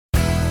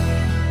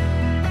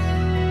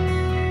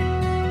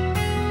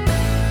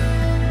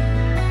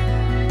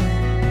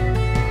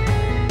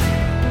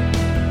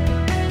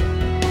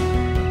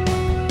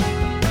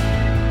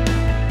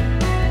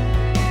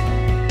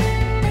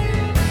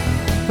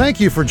Thank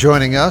you for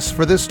joining us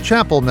for this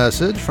chapel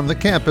message from the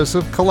campus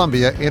of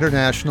Columbia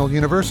International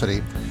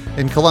University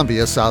in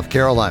Columbia, South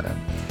Carolina.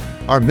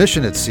 Our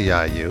mission at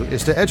CIU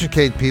is to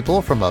educate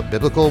people from a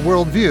biblical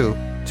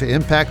worldview to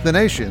impact the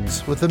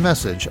nations with the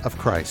message of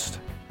Christ.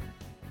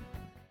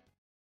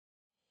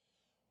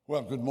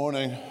 Well, good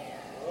morning.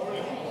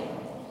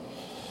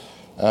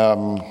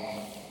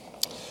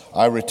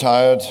 I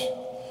retired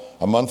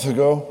a month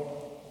ago.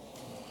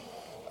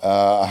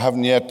 I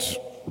haven't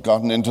yet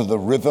gotten into the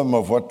rhythm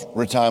of what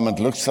retirement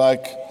looks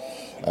like.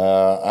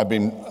 I've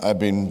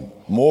been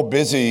more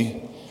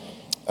busy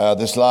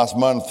this last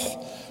month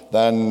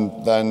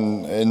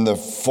than in the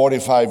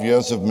 45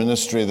 years of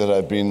ministry that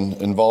I've been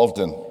involved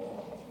in.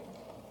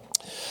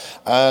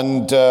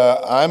 And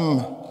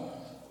I'm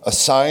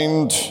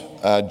assigned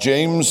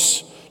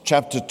James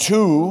chapter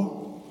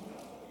 2.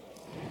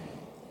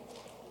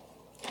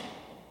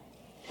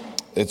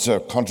 It's a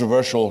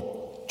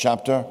controversial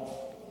chapter,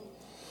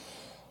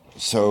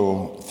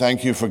 so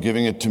thank you for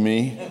giving it to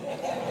me.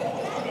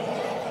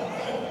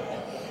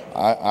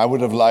 I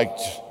would have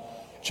liked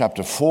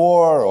chapter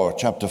 4 or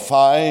chapter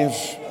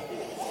 5,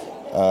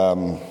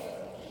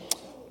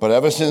 but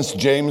ever since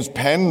James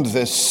penned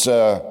this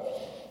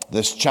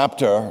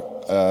chapter,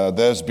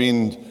 there's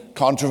been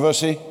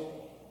controversy.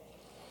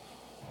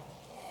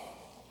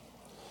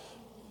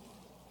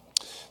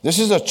 This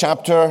is a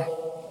chapter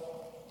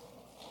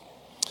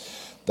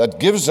that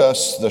gives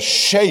us the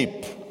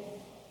shape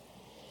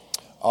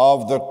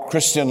of the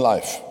Christian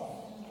life.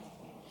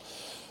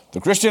 The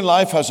Christian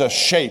life has a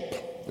shape.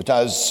 It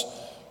has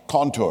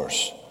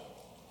contours.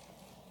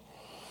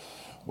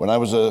 When I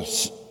was a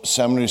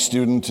seminary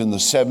student in the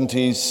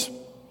 70s,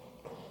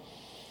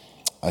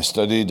 I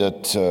studied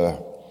at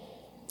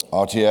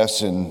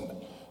RTS in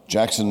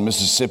Jackson,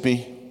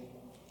 Mississippi.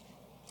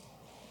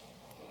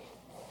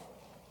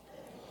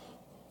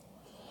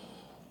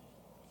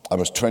 I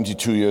was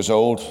 22 years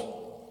old.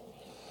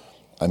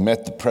 I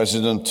met the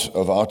president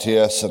of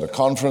RTS at a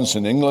conference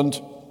in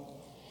England,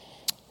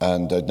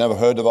 and I'd never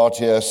heard of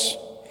RTS,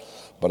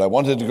 but I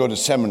wanted to go to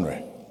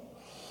seminary,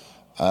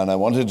 and I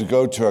wanted to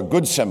go to a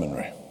good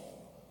seminary.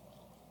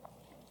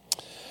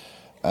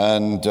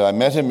 And I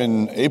met him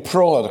in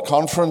April at a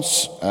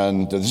conference,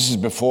 and this is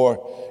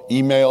before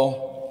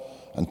email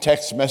and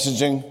text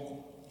messaging.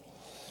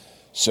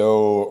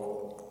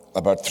 So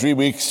about 3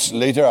 weeks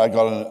later, I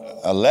got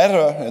a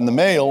letter in the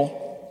mail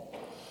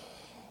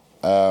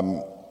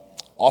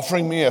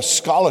offering me a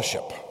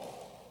scholarship,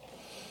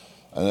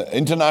 an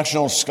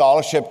international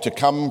scholarship to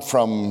come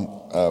from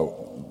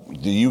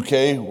the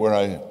UK, where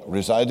I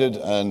resided,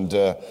 and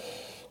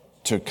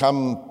to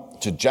come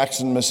to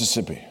Jackson,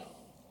 Mississippi.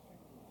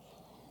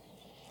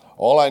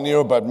 All I knew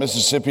about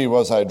Mississippi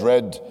was I'd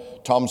read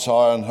Tom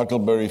Sawyer and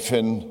Huckleberry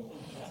Finn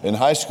in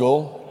high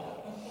school,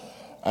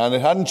 and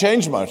it hadn't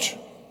changed much.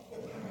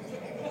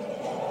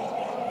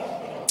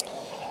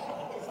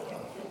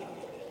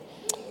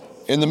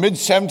 In the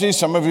mid-'70s,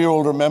 some of you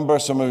will remember,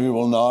 some of you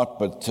will not,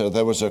 but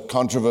there was a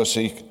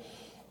controversy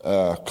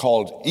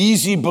called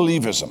easy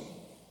believism.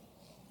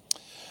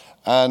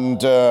 And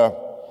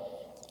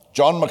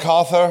John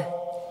MacArthur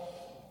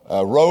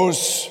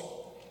rose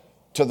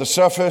to the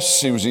surface.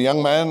 He was a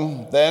young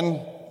man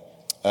then,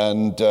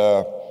 and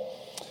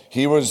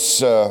he was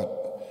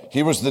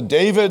the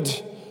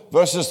David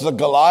versus the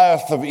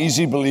Goliath of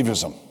easy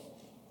believism.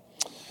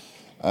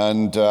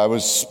 And I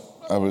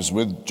was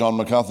with John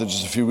MacArthur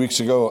just a few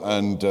weeks ago,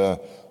 and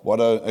what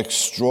an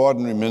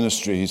extraordinary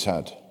ministry he's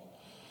had.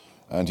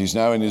 And he's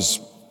now in his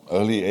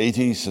early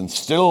 80s and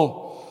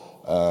still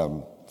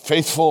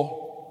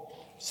faithful,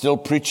 still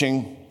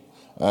preaching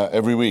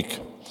every week.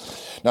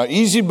 Now,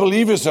 easy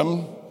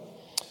believism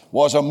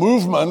was a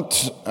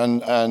movement,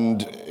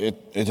 and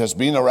it has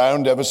been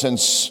around ever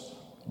since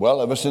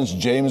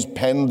James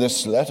penned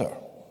this letter.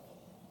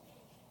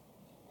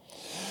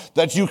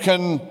 That you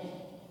can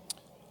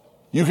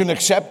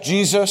accept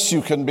Jesus,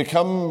 you can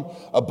become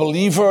a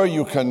believer,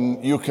 you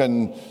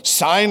can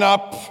sign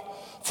up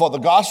for the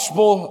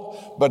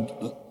gospel,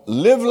 but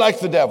live like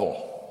the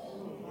devil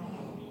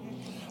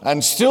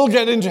and still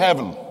get into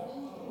heaven.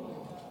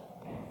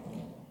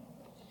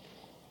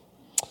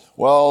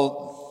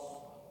 Well,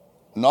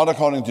 not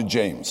according to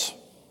James.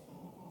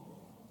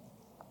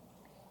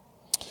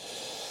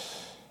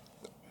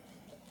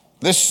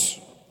 This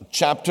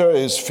chapter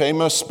is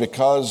famous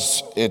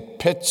because it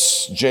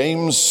pits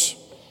James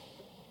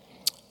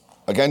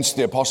against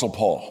the Apostle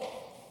Paul.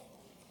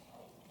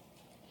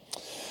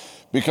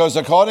 Because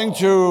according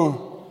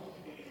to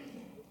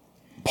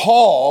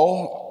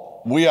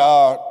Paul, we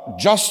are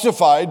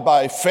justified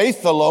by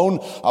faith alone,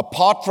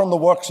 apart from the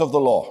works of the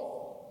law.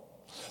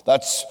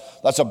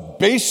 That's a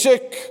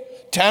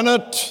basic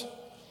tenet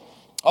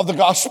of the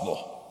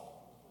gospel.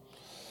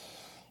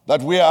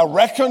 That we are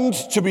reckoned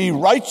to be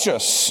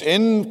righteous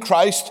in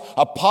Christ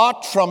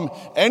apart from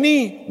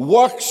any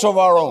works of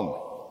our own.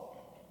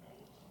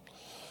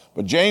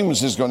 But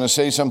James is going to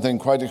say something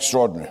quite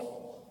extraordinary.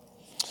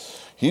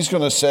 He's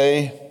going to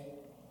say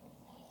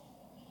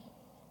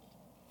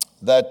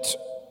that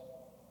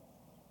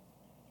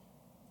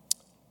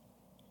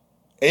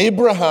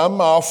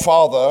Abraham our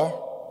father,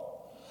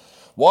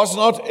 was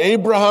not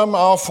Abraham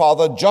our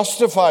father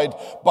justified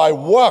by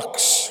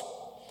works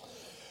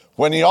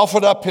when he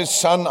offered up his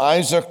son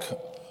Isaac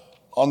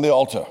on the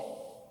altar?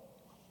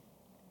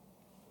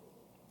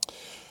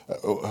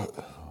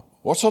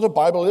 What sort of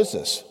Bible is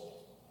this?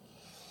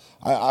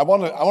 I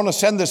want to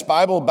send this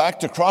Bible back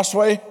to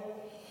Crossway.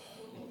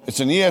 It's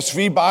an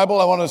ESV Bible.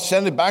 I want to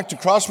send it back to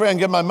Crossway and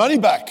get my money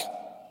back.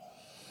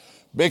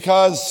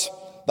 Because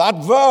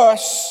that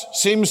verse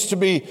seems to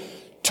be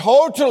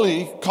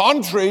totally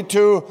contrary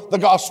to the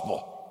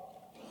gospel.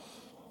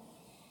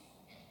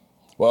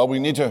 Well, we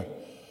need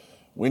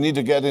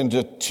to get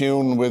into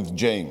tune with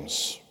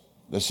James.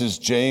 This is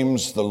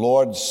James, the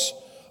Lord's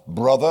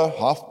brother,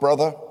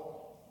 half-brother.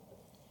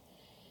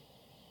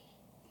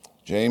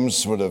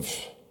 James would have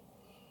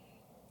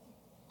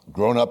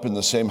grown up in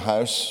the same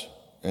house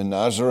in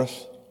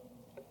Nazareth.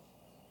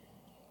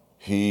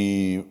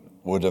 He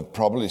would have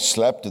probably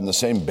slept in the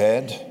same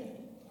bed.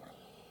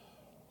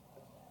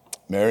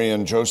 Mary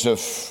and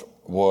Joseph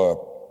were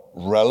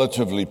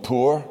relatively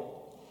poor,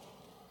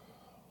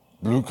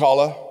 blue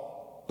collar.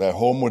 Their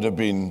home would have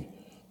been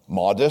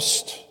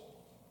modest,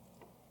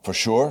 for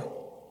sure.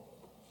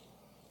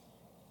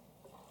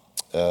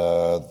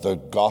 The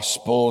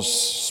Gospels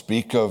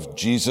speak of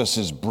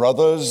Jesus'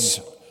 brothers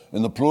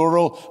in the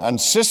plural and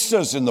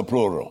sisters in the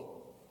plural.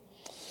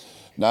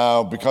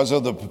 Now, because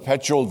of the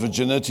perpetual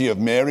virginity of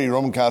Mary,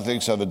 Roman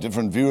Catholics have a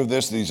different view of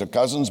this. These are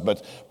cousins,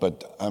 but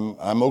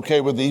I'm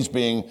okay with these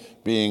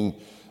being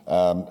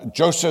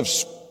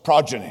Joseph's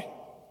progeny.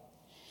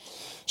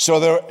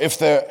 So if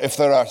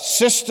there are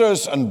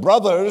sisters and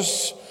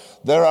brothers,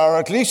 there are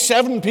at least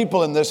 7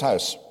 people in this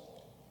house.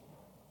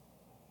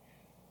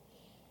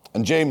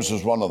 And James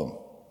was one of them.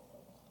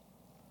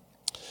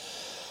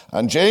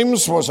 And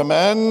James was a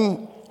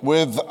man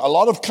with a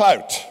lot of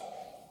clout.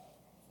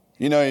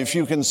 You know, if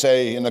you can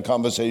say in a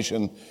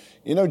conversation,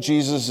 you know,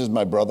 Jesus is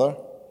my brother.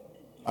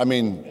 I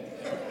mean,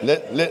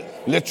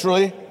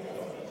 literally.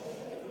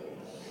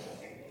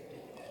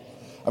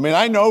 I mean,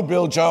 I know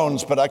Bill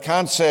Jones, but I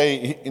can't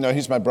say, you know,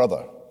 he's my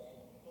brother.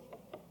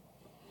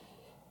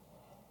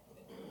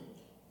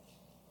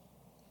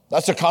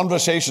 That's a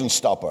conversation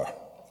stopper.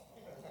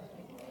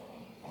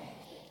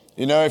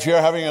 You know, if you're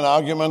having an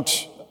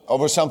argument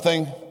over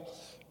something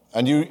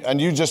and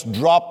you just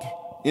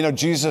drop, you know,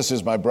 Jesus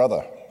is my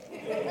brother.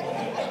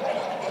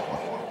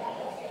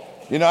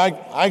 You know,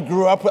 I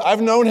grew up,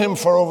 I've known him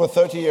for over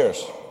 30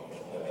 years.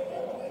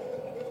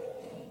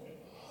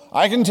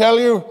 I can tell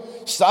you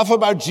stuff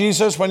about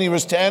Jesus when he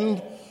was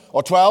 10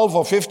 or 12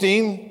 or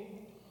 15.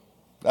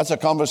 That's a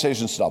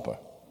conversation stopper.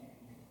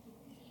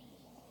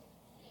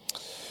 Do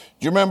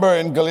you remember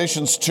in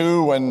Galatians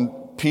 2 when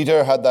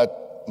Peter had that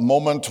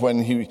moment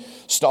when he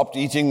stopped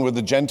eating with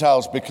the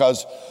Gentiles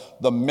because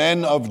the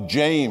men of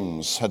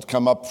James had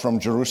come up from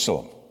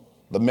Jerusalem?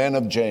 The men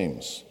of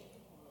James.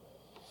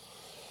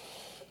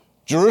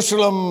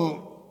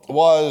 Jerusalem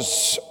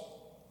was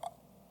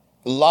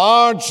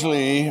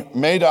largely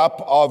made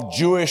up of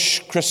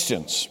Jewish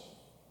Christians.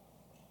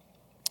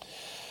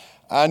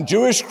 And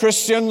Jewish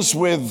Christians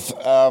with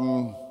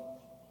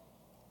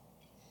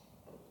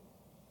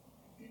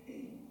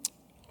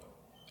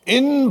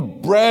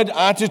inbred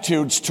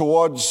attitudes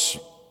towards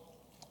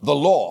the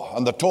law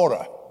and the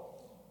Torah.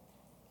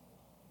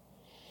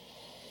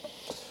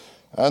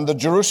 And the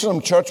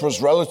Jerusalem church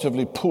was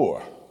relatively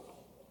poor.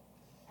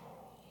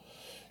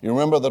 You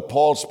remember that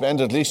Paul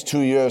spent at least 2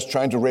 years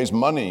trying to raise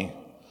money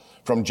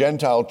from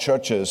Gentile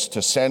churches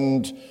to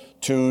send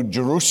to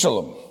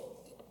Jerusalem.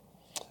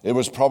 It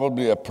was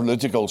probably a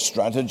political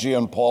strategy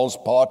on Paul's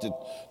part. It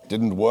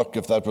didn't work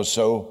if that was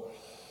so.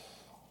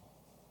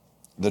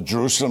 The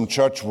Jerusalem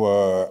church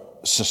were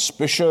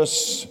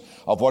suspicious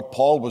of what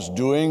Paul was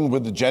doing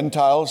with the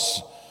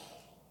Gentiles.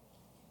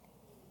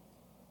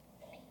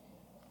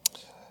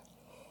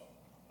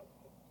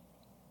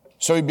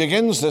 So he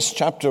begins this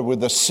chapter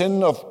with the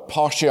sin of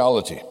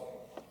partiality,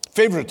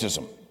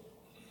 favoritism.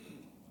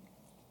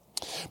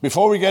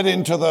 Before we get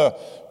into the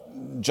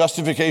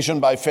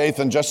justification by faith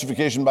and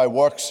justification by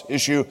works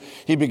issue,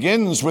 he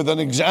begins with an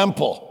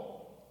example.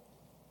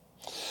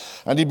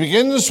 And he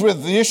begins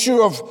with the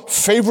issue of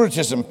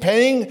favoritism,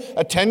 paying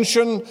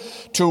attention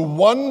to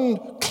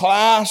one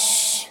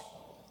class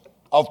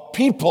of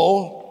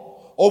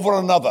people over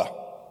another.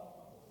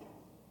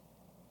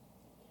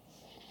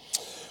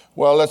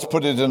 Well, let's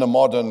put it in a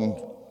modern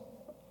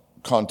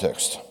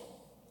context.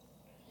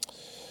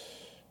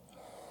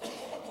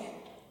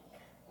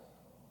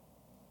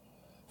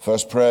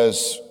 First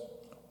Pres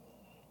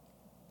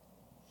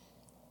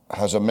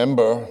has a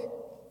member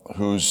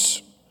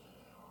who's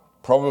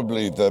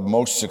probably the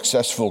most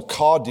successful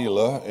car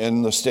dealer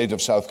in the state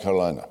of South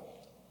Carolina.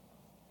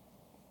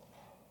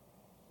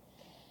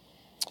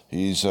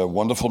 He's a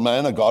wonderful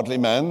man, a godly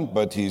man,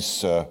 but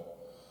he's got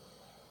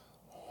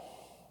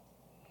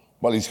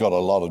a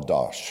lot of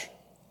dosh.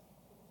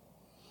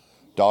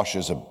 Dosh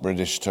is a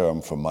British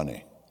term for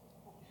money.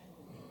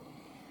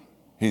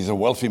 He's a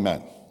wealthy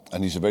man,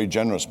 and he's a very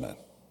generous man.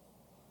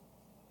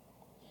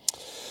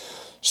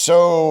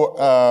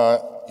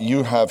 So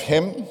you have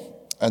him,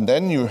 and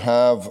then you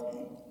have,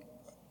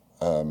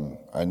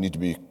 I need to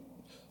be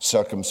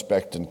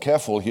circumspect and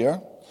careful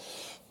here,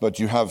 but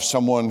you have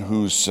someone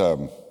who's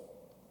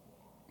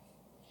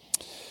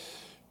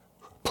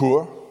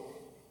poor.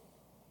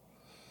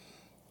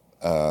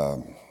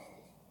 The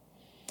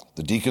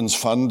Deacons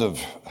Fund have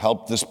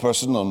helped this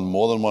person on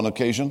more than one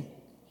occasion,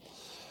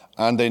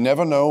 and they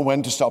never know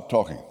when to stop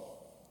talking.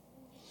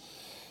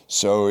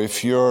 So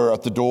if you're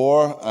at the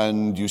door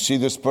and you see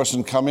this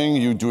person coming,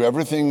 you do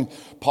everything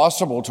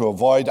possible to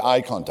avoid eye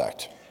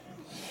contact.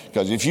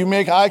 Because if you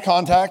make eye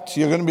contact,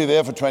 you're going to be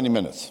there for 20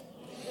 minutes.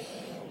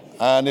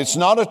 And it's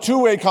not a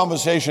two-way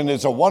conversation,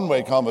 it's a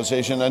one-way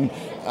conversation,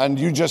 and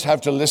you just have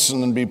to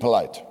listen and be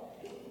polite.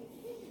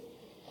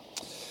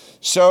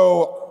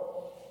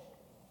 So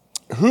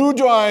who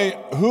do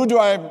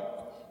I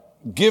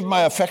give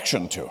my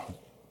affection to?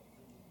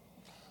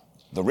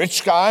 The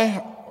rich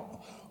guy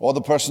or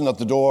the person at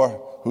the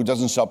door who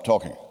doesn't stop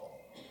talking?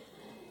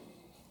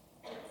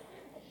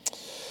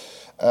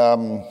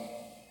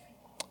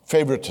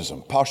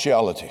 Favoritism,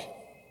 partiality.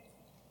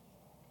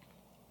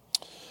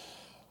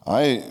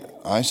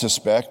 I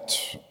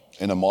suspect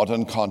in a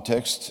modern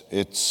context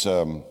it's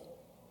the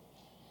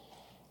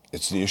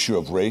issue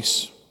of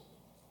race,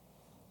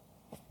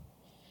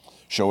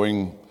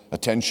 showing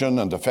attention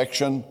and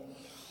affection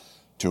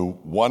to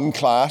one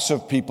class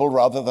of people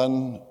rather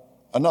than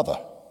another.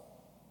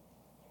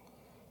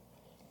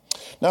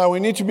 Now,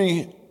 we need to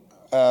be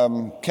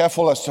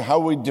careful as to how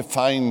we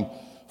define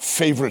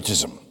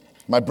favoritism.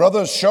 My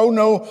brothers, show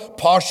no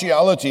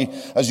partiality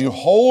as you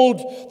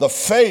hold the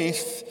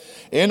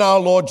faith in our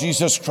Lord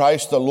Jesus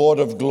Christ, the Lord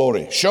of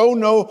glory. Show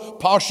no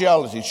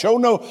partiality. Show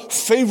no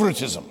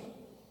favoritism.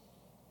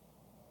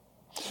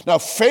 Now,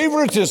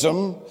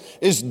 favoritism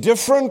is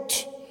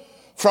different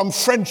from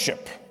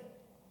friendship.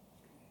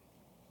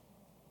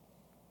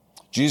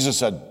 Jesus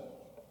had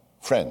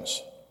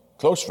friends,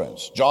 close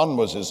friends. John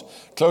was his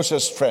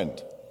closest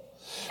friend.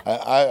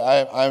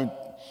 I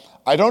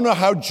don't know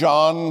how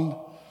John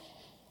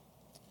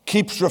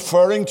keeps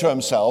referring to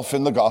himself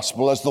in the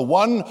gospel as the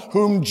one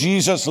whom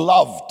Jesus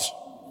loved.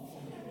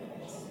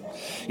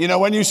 You know,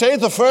 when you say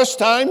it the first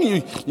time,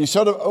 you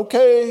sort of,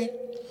 okay.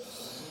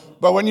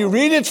 But when you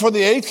read it for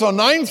the 8th or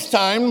 9th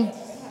time,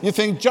 you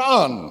think,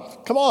 John,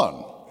 come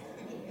on.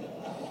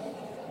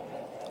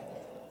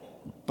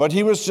 But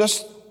he was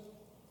just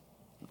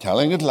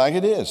telling it like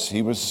it is.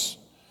 He was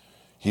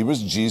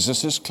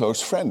Jesus'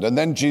 close friend. And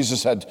then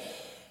Jesus had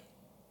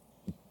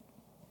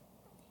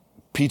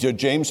Peter,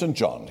 James, and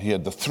John. He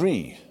had the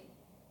 3.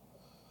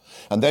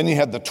 And then he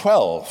had the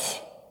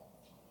 12.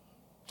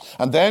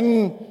 And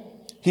then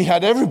he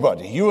had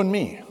everybody, you and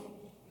me.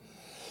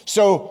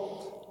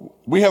 So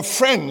we have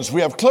friends,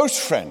 we have close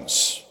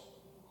friends.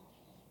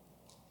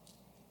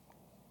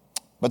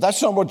 But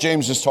that's not what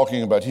James is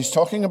talking about. He's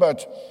talking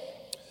about,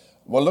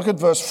 well, look at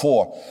verse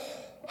 4.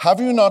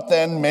 Have you not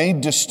then made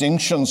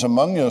distinctions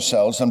among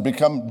yourselves and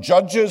become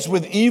judges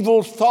with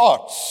evil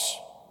thoughts?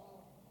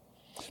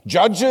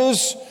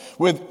 Judges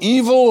with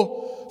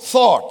evil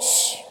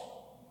thoughts.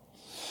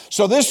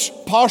 So this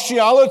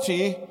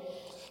partiality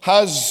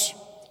has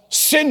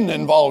sin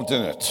involved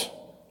in it.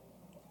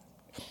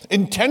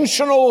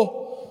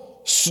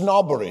 Intentional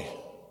snobbery.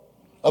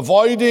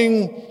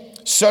 Avoiding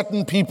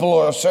certain people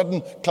or a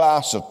certain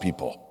class of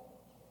people.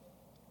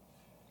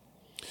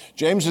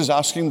 James is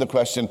asking the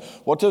question,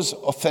 what does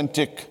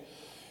authentic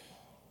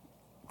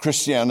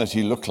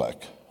Christianity look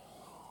like?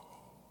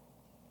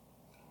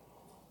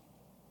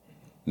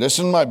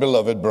 Listen, my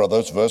beloved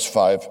brothers, verse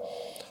 5.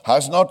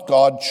 Has not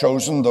God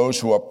chosen those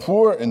who are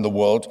poor in the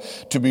world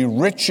to be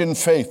rich in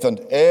faith and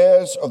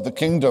heirs of the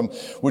kingdom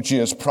which he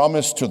has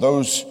promised to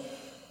those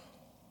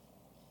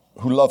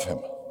who love him?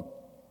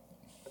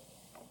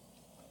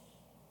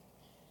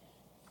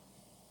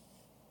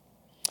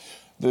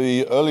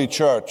 The early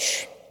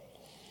church,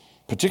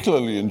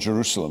 particularly in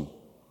Jerusalem,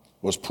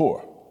 was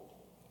poor.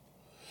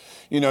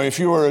 You know, if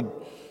you were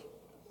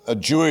a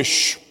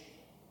Jewish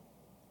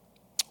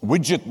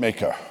widget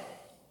maker,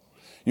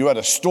 you had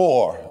a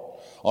store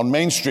on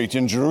Main Street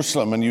in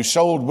Jerusalem and you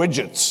sold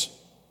widgets,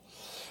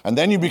 and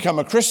then you become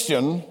a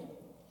Christian,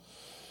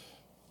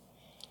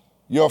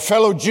 your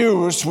fellow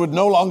Jews would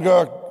no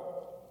longer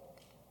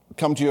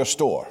come to your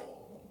store.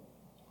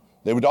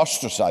 They would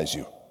ostracize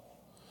you.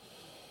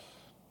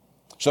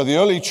 So the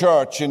early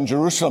church in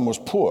Jerusalem was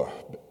poor.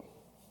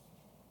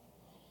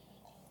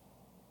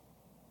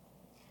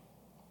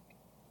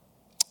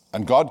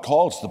 And God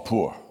calls the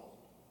poor.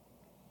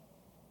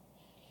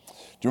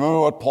 Do you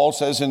remember what Paul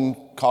says in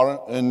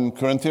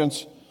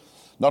Corinthians?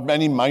 Not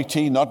many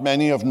mighty, not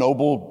many of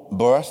noble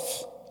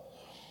birth.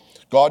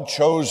 God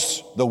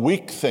chose the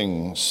weak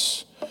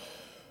things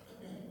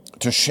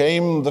to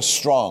shame the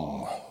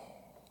strong.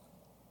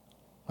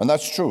 And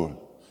that's true.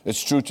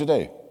 It's true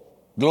today,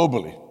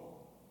 globally.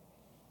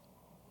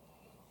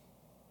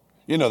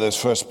 You know, there's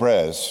First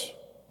Prayers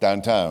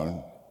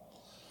downtown,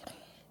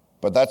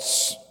 but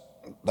that's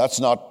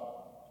not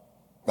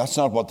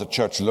what the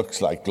church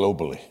looks like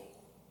globally.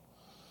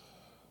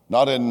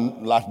 not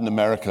in Latin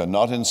America,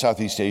 not in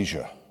Southeast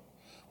Asia,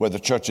 where the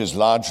church is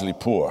largely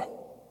poor.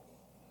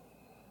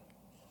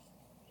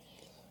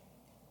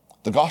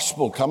 The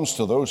gospel comes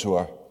to those who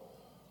are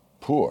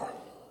poor.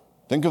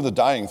 Think of the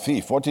dying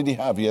thief. What did he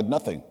have? He had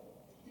nothing.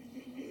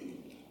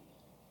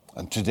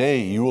 And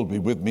today you will be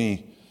with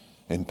me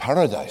in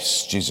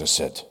paradise, Jesus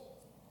said.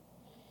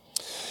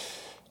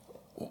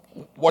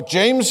 What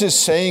James is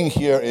saying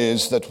here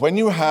is that when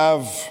you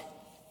have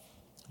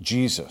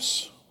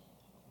Jesus,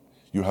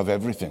 you have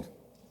everything.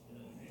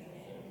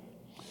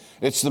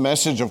 It's the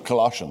message of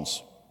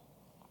Colossians.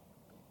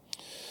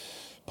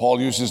 Paul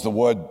uses the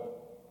word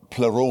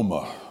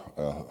pleroma,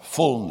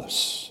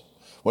 fullness.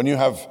 When you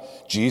have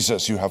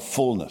Jesus, you have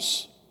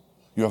fullness.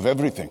 You have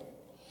everything.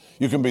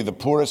 You can be the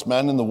poorest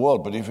man in the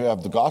world, but if you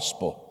have the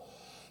gospel,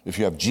 if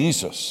you have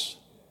Jesus,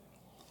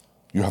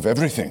 you have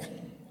everything.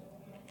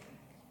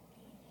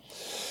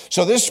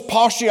 So this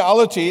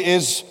partiality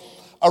is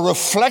a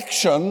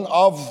reflection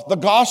of the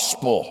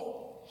gospel,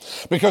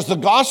 because the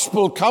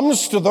gospel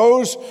comes to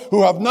those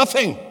who have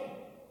nothing.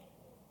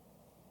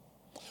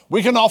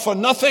 We can offer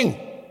nothing.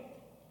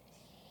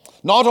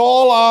 Not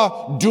all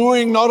our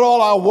doing, not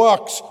all our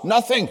works,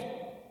 nothing.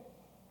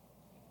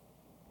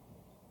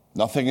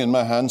 Nothing in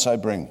my hands I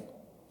bring.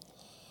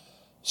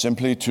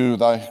 Simply to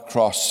thy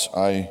cross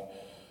I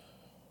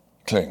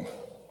cling.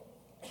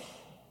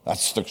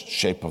 That's the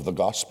shape of the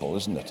gospel,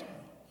 isn't it?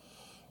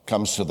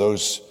 Comes to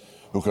those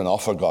who can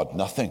offer God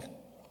nothing.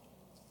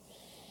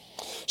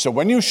 So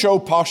when you show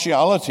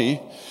partiality,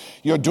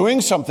 you're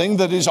doing something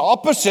that is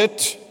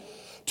opposite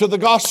to the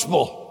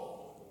gospel.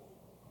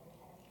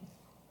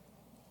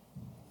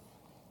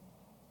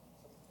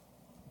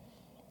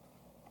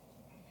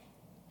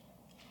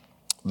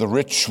 The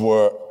rich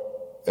were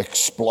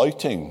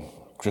exploiting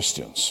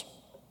Christians.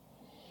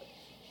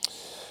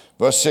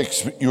 Verse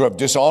 6, you have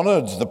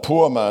dishonored the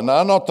poor man.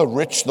 Are not the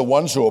rich the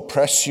ones who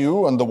oppress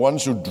you and the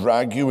ones who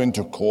drag you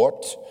into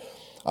court?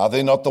 Are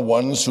they not the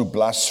ones who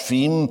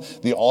blaspheme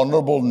the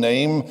honorable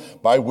name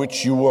by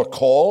which you were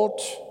called?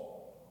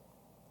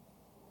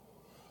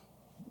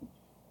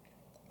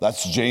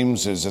 That's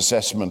James's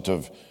assessment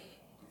of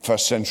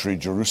first century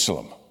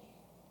Jerusalem.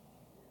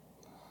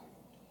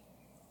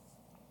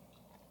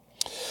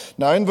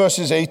 Now in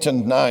verses 8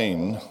 and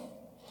 9,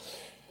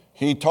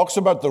 he talks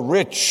about the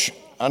rich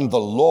and the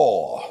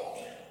law.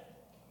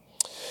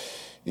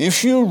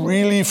 If you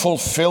really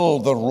fulfill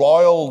the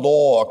royal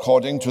law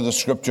according to the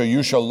scripture,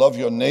 you shall love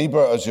your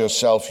neighbor as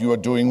yourself, you are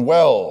doing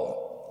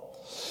well.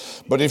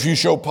 But if you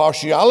show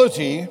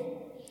partiality,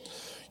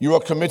 you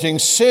are committing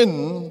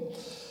sin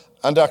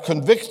and are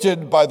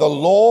convicted by the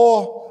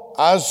law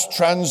as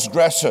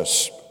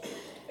transgressors.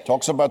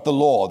 Talks about the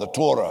law, the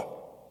Torah.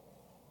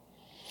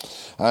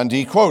 And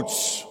he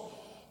quotes,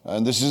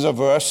 and this is a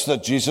verse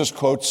that Jesus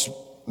quotes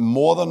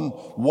more than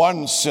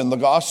once in the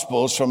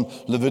Gospels, from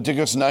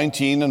Leviticus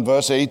 19 and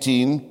verse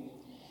 18,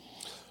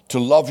 to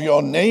love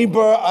your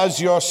neighbor as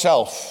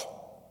yourself.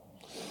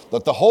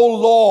 That the whole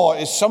law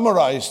is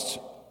summarized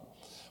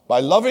by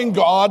loving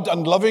God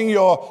and loving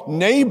your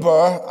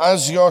neighbor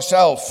as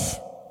yourself.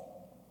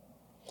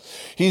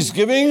 He's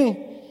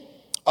giving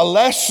a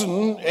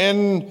lesson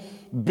in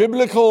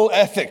biblical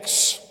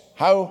ethics.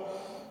 How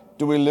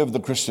do we live the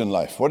Christian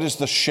life? What is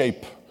the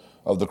shape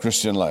of the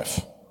Christian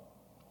life?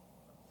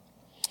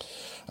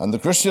 And the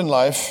Christian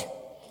life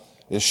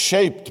is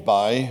shaped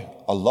by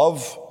a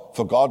love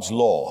for God's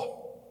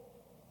law.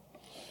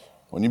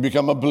 When you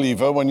become a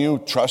believer, when you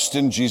trust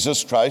in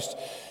Jesus Christ,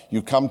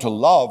 you come to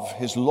love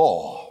his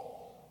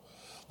law,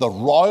 the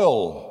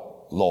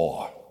royal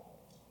law.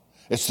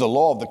 It's the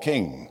law of the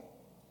king.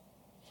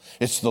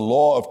 It's the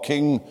law of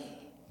King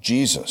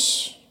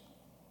Jesus.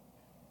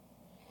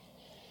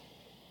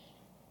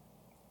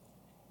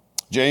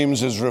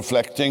 James is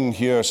reflecting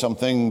here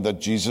something that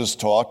Jesus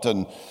taught,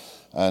 and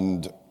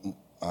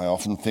I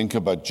often think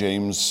about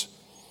James.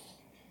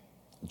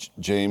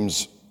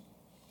 James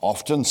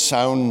often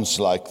sounds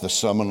like the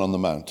Sermon on the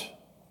Mount,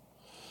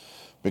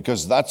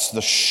 because that's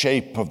the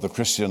shape of the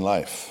Christian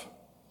life.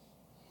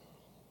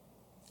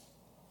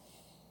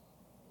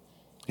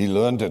 He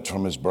learned it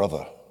from his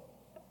brother.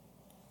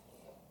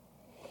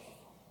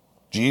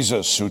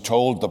 Jesus, who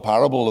told the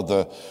parable of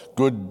the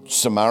Good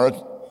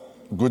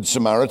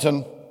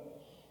Samaritan,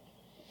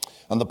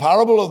 and the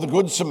parable of the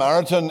Good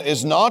Samaritan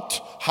is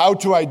not how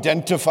to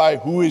identify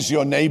who is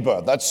your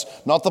neighbor. That's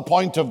not the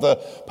point of the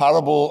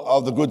parable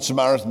of the Good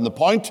Samaritan. The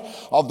point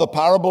of the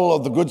parable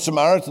of the Good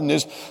Samaritan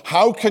is,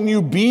 how can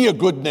you be a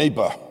good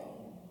neighbor?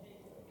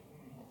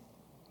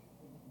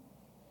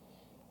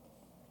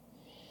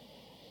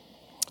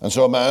 And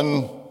so a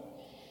man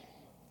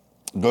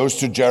goes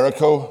to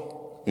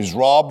Jericho, is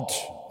robbed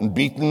and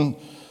beaten,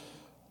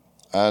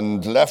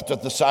 and left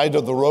at the side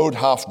of the road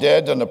half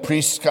dead, and a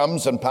priest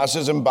comes and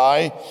passes him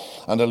by,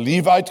 and a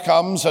Levite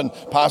comes and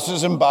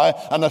passes him by,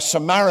 and a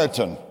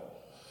Samaritan,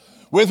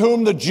 with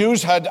whom the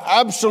Jews had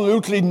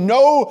absolutely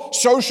no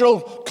social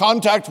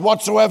contact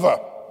whatsoever.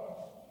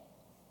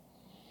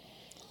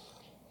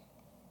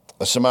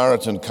 A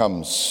Samaritan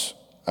comes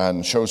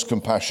and shows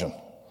compassion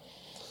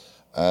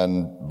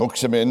and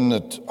books him in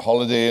at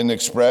Holiday Inn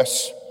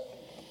Express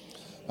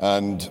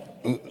and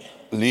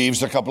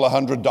leaves a couple of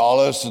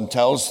 $100 and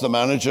tells the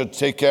manager to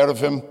take care of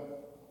him.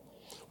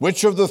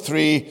 Which of the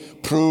three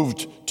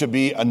proved to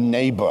be a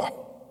neighbor?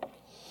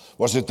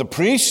 Was it the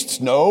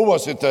priest? No.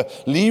 Was it the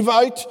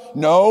Levite?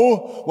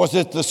 No. Was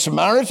it the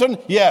Samaritan?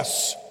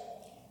 Yes.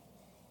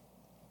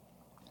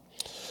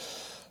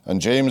 And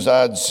James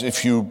adds,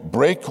 if you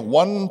break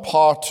one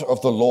part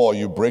of the law,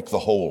 you break the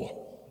whole.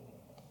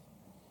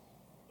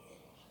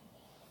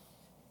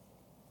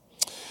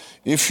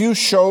 If you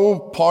show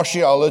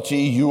partiality,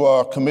 you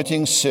are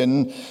committing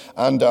sin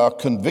and are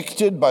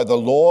convicted by the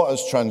law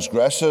as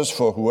transgressors,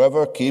 for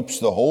whoever keeps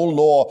the whole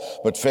law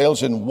but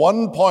fails in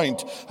one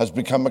point has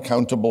become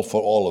accountable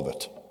for all of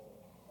it.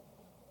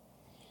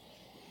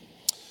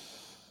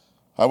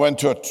 I went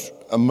to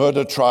a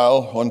murder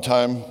trial one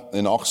time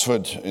in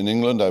Oxford, in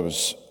England. I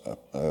was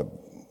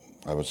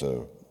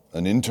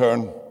an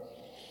intern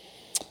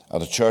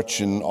at a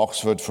church in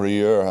Oxford for a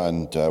year,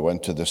 and I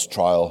went to this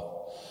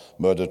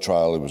murder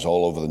trial. It was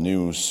all over the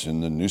news,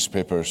 in the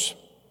newspapers.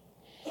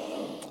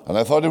 And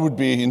I thought it would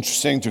be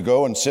interesting to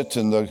go and sit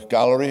in the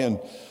gallery and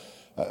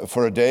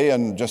for a day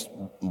and just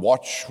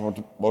watch what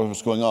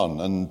was going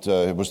on. And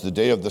it was the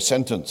day of the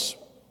sentence.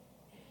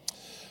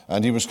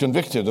 And he was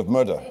convicted of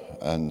murder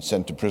and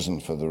sent to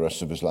prison for the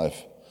rest of his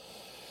life.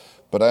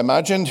 But I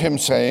imagined him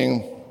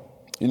saying,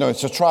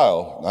 it's a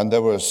trial, and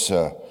there was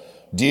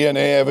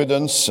DNA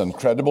evidence and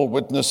credible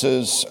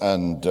witnesses,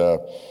 and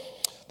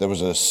there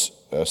was a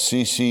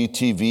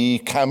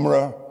CCTV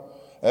camera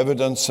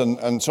evidence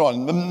and so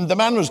on. The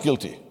man was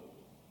guilty.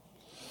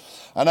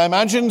 And I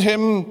imagined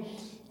him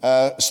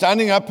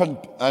standing up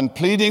and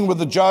pleading with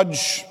the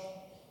judge,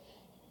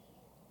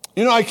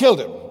 I killed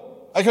him.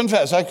 I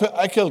confess,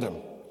 I killed him.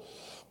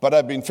 But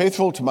I've been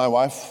faithful to my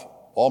wife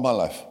all my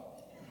life.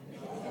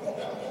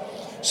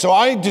 So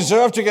I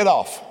deserve to get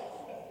off.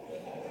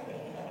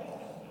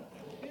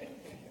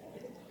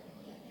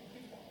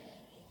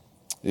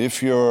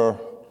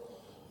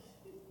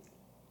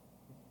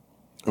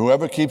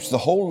 Whoever keeps the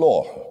whole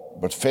law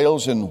but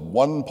fails in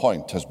one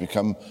point has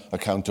become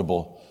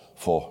accountable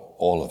for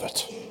all of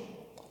it.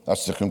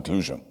 That's the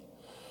conclusion.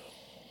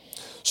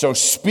 So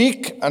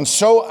speak and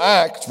so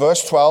act,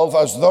 verse 12,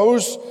 as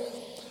those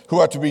who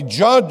are to be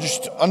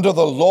judged under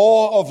the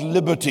law of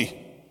liberty.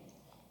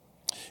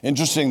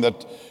 Interesting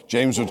that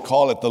James would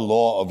call it the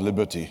law of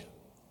liberty.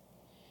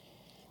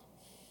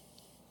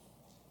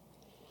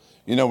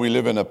 We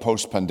live in a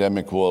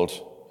post-pandemic world,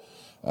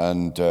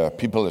 and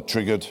people are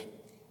triggered.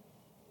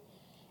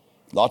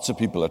 Lots of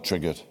people are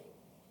triggered.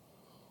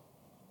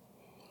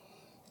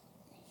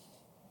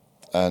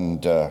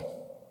 And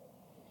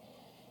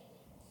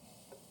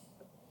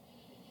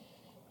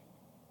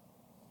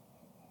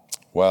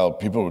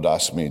people would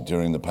ask me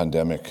during the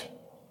pandemic,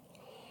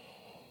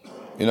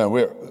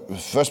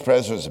 First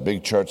Pres is a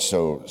big church,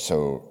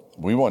 so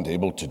we weren't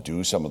able to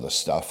do some of the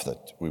stuff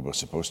that we were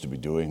supposed to be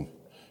doing.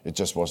 It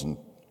just wasn't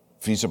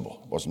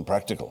feasible, wasn't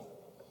practical.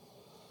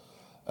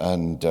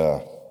 And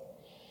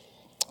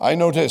I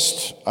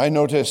noticed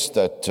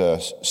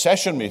that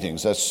session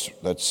meetings,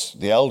 that's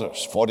the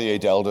elders,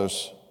 48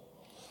 elders,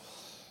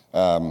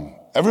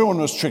 everyone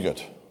was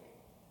triggered.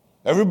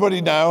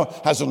 Everybody now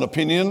has an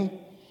opinion,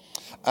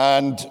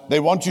 and they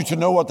want you to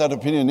know what that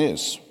opinion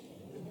is.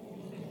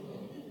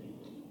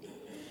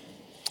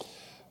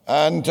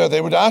 And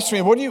they would ask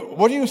me, what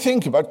do you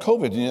think about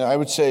COVID? I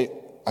would say,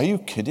 are you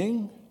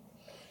kidding?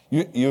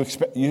 You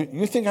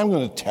think I'm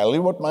going to tell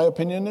you what my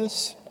opinion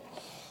is?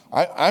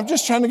 I'm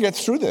just trying to get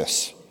through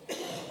this.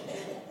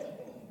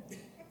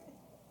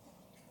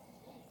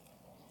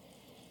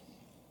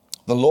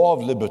 The law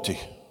of liberty.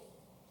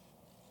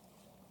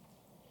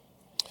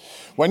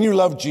 When you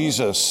love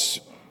Jesus,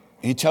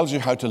 he tells you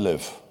how to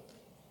live.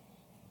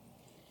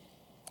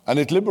 And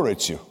it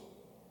liberates you.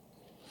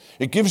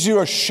 It gives you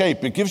a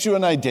shape. It gives you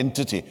an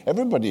identity.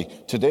 Everybody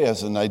today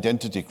has an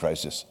identity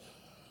crisis.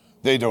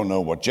 They don't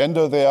know what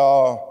gender they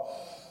are.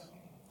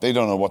 They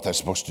don't know what they're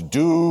supposed to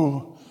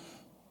do.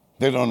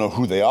 They don't know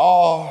who they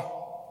are.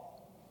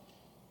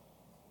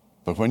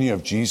 But when you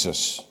have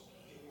Jesus,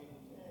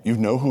 you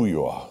know who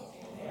you are.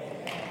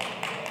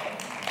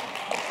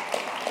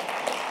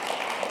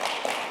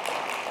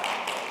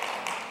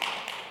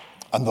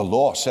 And the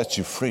law sets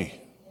you free.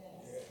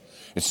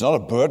 It's not a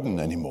burden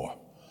anymore.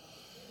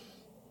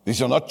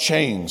 These are not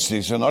chains.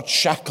 These are not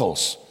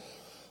shackles.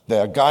 They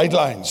are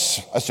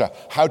guidelines as to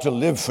how to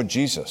live for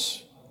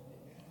Jesus.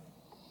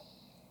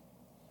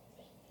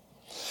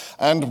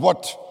 And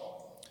what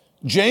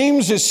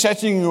James is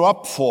setting you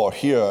up for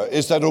here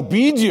is that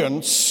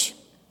obedience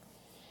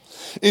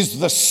is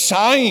the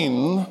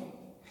sign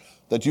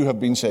that you have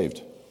been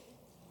saved.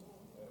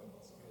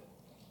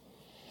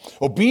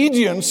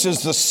 Obedience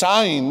is the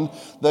sign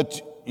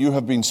that you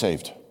have been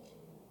saved.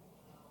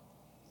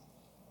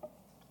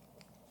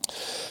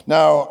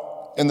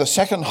 Now, in the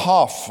second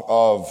half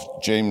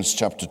of James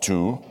chapter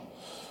 2,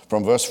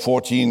 from verse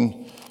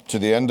 14 to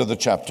the end of the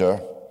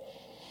chapter,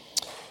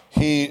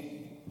 he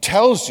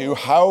tells you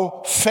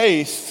how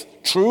faith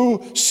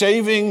True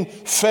saving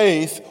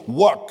faith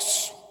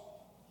works.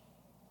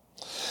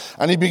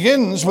 And he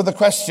begins with a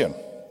question.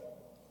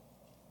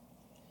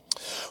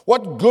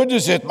 What good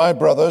is it, my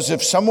brothers,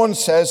 if someone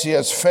says he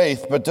has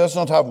faith but does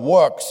not have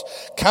works?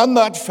 Can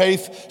that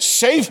faith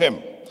save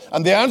him?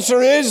 And the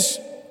answer is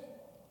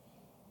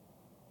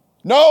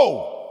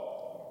no.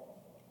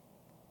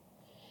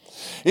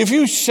 If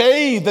you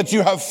say that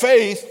you have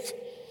faith,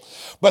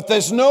 but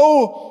there's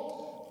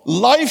no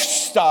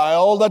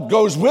lifestyle that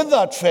goes with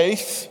that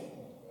faith,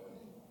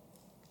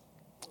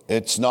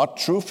 it's not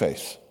true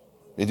faith.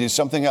 It is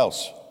something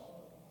else.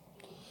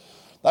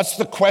 That's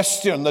the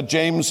question that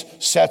James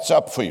sets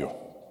up for you.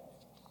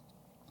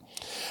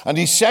 And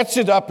he sets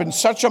it up in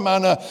such a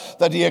manner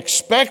that he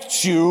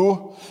expects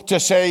you to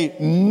say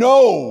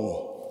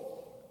no.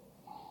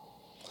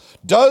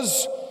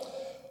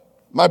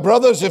 My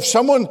brothers, if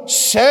someone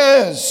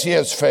says he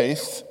has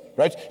faith,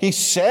 right? He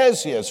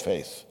says he has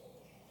faith.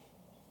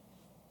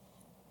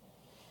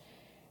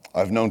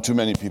 I've known too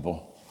many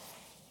people,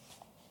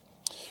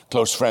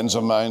 close friends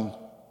of mine,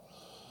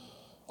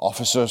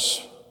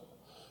 officers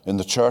in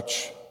the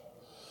church,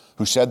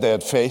 who said they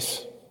had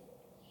faith,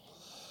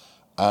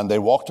 and they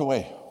walked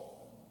away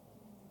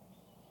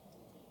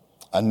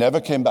and never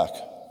came back.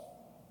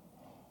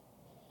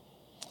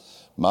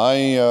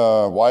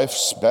 My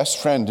wife's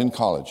best friend in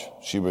college,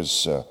 she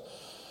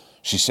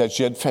said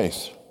she had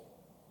faith.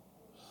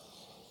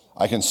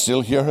 I can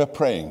still hear her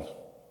praying.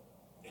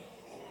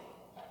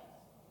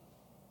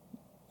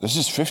 This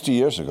is 50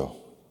 years ago.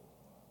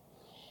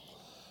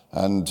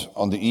 And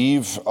on the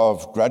eve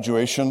of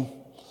graduation,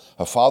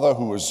 her father,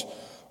 who was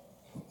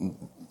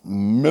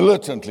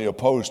militantly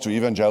opposed to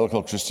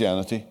evangelical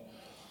Christianity,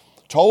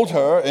 told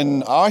her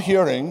in our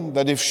hearing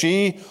that if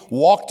she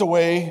walked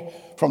away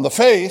from the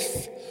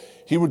faith,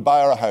 he would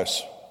buy her a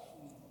house.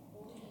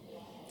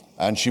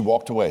 And she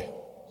walked away.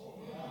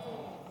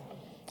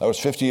 That was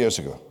 50 years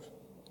ago.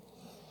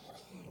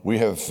 We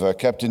have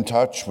kept in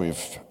touch.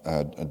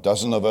 A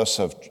dozen of us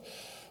have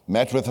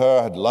met with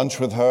her, had lunch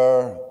with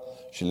her.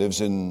 She lives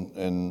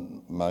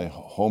in my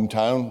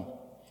hometown.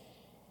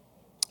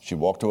 She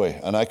walked away.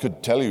 And I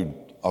could tell you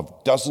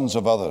of dozens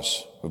of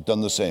others who've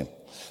done the same.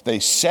 They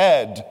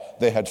said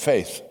they had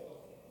faith.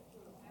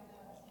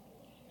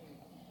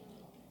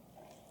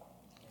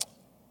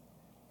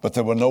 But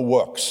there were no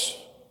works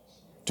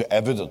to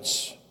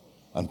evidence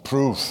and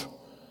prove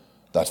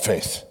that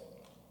faith.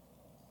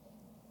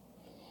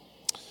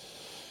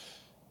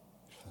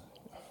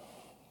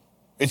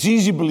 It's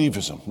easy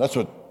believism.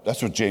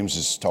 That's what James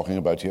is talking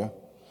about here.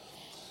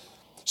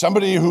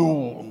 Somebody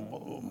who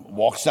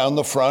walks down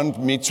the front,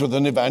 meets with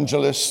an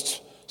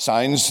evangelist,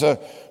 signs a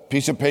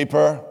piece of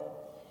paper.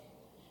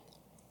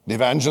 The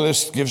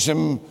evangelist gives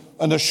him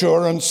an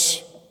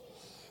assurance.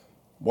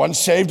 Once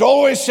saved,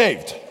 always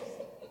saved.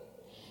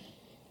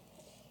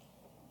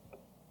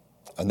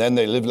 And then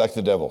they live like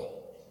the devil.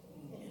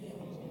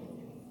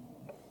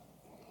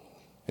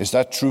 Is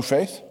that true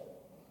faith?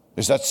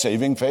 Is that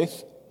saving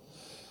faith?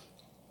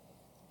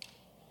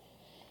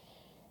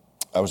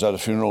 I was at a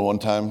funeral one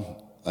time,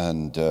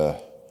 and it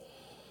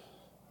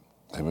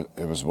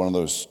was one of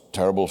those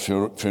terrible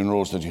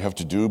funerals that you have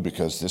to do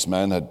because this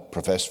man had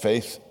professed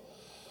faith.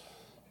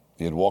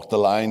 He had walked the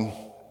line.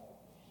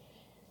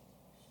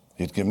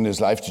 He had given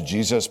his life to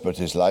Jesus, but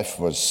his life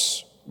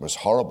was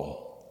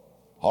horrible,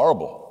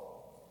 horrible.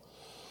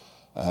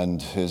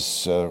 And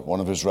one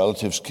of his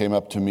relatives came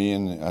up to me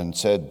and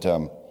said,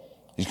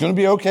 he's going to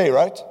be okay,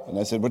 right? And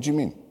I said, what do you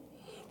mean?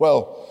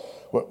 Well,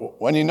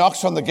 when he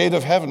knocks on the gate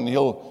of heaven,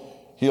 he'll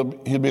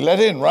be let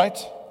in, right?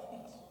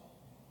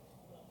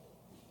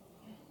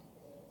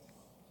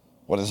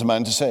 What is a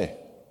man to say?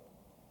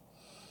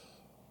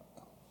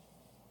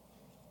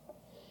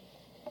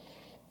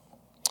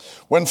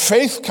 When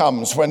faith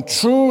comes, when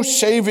true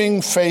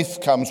saving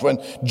faith comes,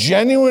 when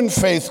genuine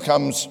faith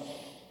comes,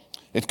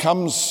 it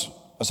comes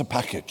as a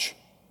package.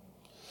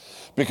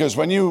 Because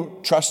when you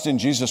trust in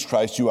Jesus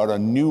Christ, you are a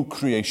new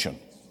creation.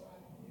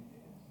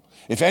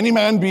 If any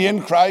man be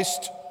in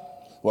Christ,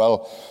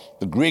 well,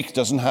 the Greek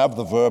doesn't have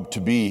the verb to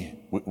be.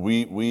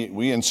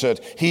 We insert,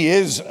 he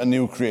is a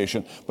new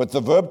creation, but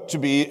the verb to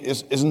be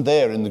isn't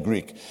there in the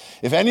Greek.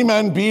 If any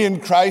man be in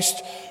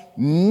Christ,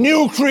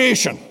 new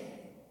creation.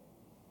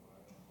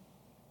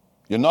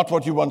 You're not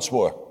what you once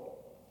were.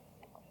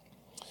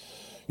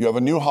 You have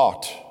a new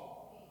heart,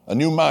 a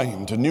new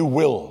mind, a new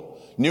will,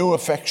 new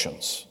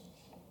affections.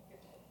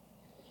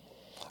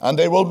 And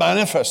they will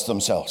manifest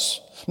themselves.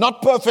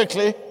 Not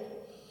perfectly.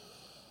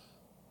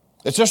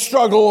 It's a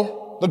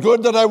struggle. The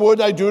good that I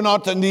would, I do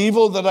not, and the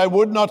evil that I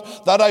would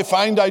not, that I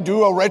find I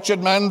do. O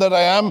wretched man that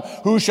I am,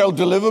 who shall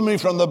deliver me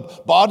from the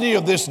body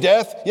of this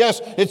death?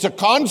 Yes, it's a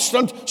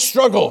constant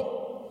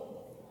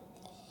struggle.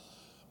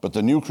 But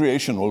the new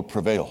creation will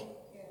prevail.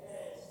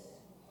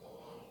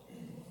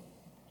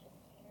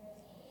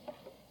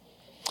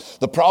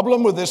 The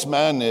problem with this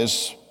man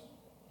is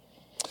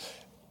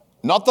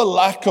not the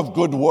lack of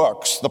good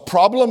works. The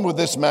problem with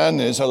this man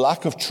is a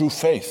lack of true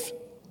faith.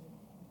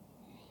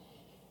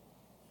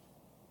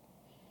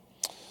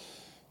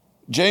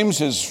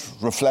 James is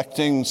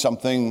reflecting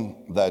something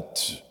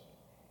that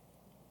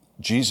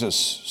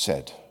Jesus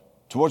said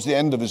towards the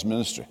end of his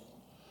ministry.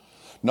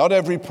 Not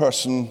every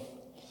person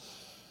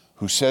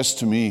who says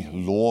to me,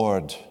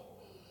 Lord,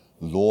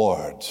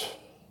 Lord,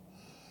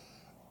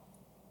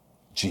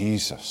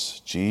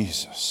 Jesus,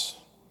 Jesus,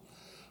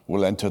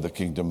 will enter the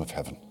kingdom of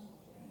heaven.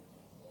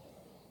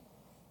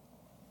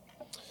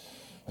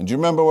 And do you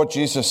remember what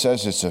Jesus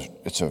says?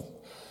 It's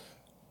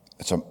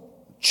a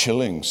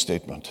chilling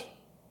statement.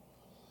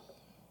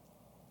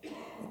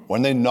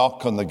 When they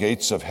knock on the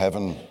gates of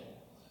heaven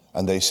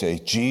and they say,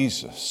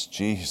 Jesus,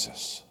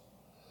 Jesus,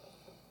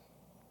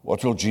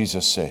 what will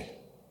Jesus say?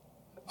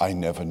 I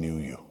never knew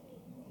you.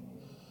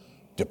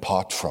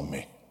 Depart from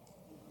me.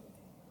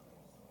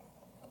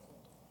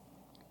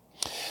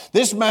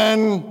 This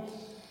man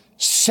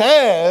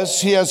says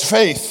he has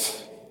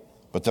faith,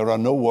 but there are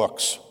no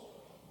works.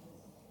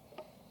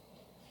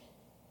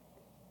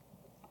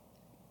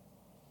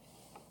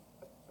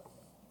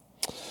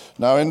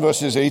 Now in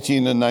verses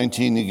 18 and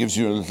 19, he gives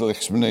you a little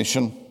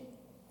explanation.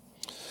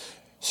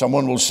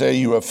 Someone will say,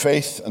 you have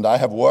faith and I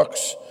have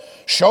works.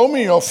 Show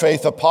me your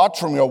faith apart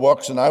from your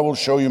works, and I will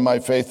show you my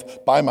faith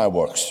by my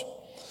works.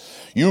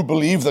 You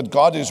believe that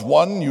God is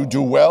one, you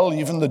do well,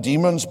 even the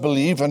demons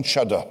believe and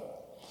shudder.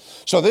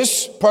 So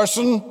this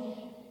person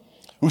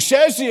who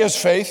says he has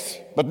faith,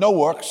 but no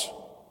works,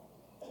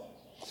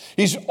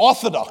 he's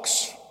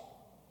orthodox.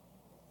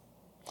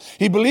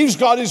 He believes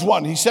God is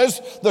one. He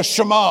says the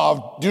Shema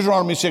of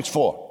Deuteronomy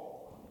 6:4.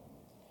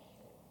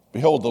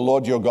 Behold, the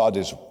Lord your God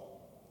is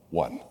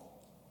one.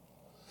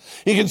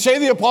 He can say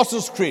the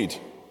Apostles' Creed.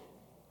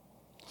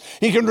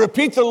 He can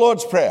repeat the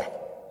Lord's Prayer.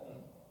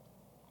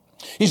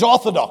 He's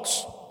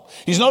orthodox.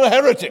 He's not a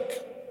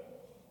heretic.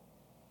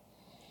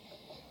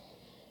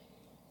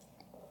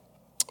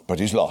 But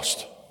he's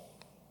lost.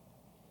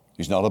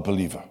 He's not a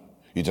believer.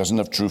 He doesn't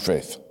have true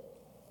faith.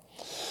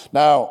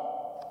 Now,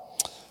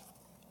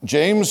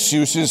 James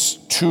uses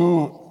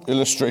two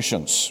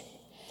illustrations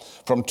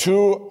from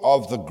two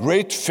of the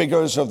great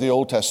figures of the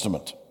Old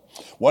Testament.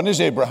 One is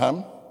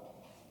Abraham,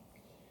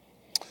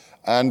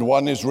 and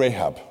one is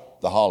Rahab,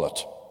 the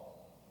harlot.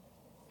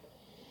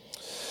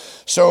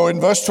 So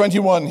in verse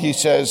 21, he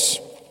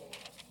says,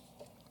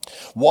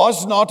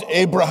 was not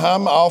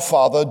Abraham our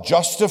father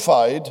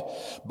justified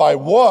by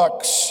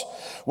works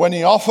when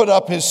he offered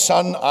up his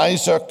son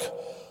Isaac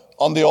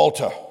on the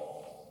altar?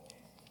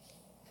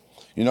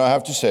 You know, I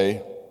have to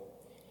say,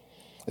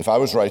 if I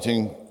was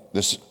writing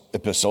this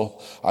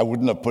epistle, I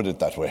wouldn't have put it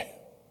that way.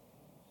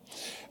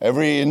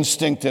 Every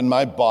instinct in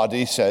my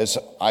body says,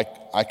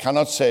 I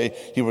cannot say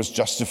he was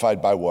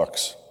justified by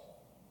works.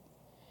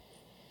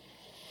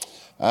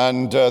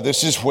 And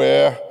this is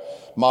where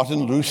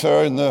Martin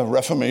Luther in the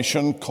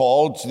Reformation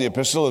called the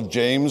epistle of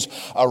James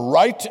a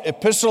right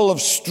epistle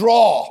of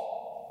straw,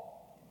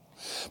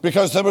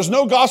 because there was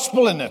no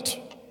gospel in it.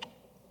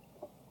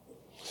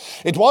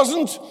 It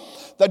wasn't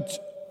that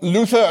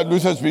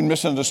Luther's been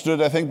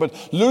misunderstood, I think,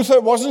 but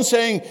Luther wasn't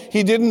saying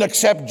he didn't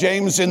accept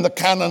James in the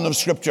canon of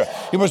Scripture.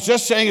 He was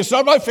just saying, it's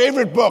not my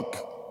favorite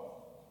book.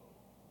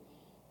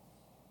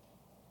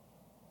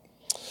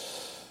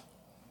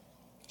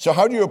 So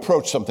how do you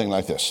approach something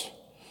like this?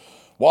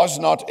 Was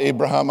not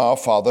Abraham our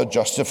father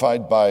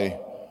justified by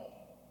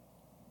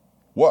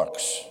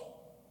works?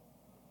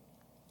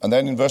 And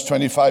then in verse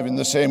 25, in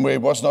the same way,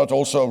 was not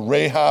also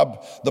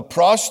Rahab the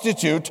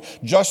prostitute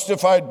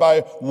justified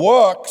by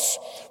works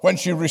when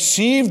she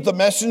received the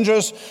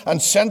messengers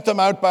and sent them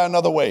out by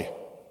another way?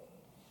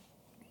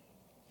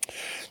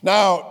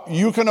 Now,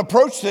 you can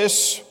approach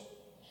this.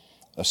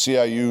 A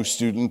CIU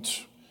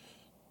student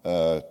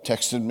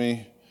texted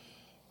me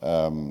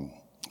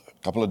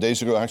a couple of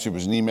days ago, actually it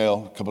was an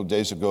email a couple of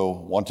days ago,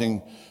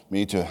 wanting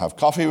me to have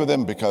coffee with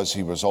him because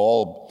he was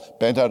all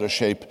bent out of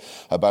shape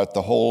about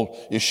the whole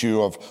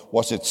issue of,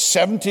 was it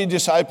 70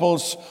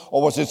 disciples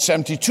or was it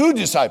 72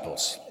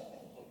 disciples?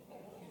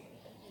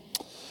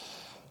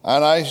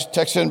 And I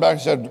texted him back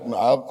and said,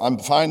 I'm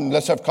fine,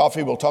 let's have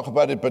coffee, we'll talk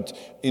about it, but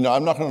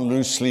I'm not going to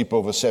lose sleep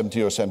over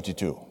 70 or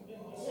 72.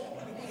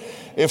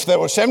 If there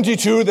were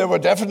 72, there were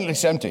definitely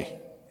 70.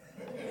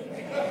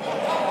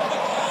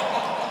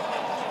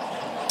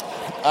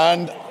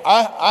 And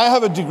I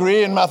have a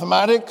degree in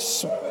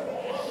mathematics,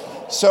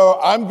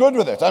 so I'm good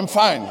with it. I'm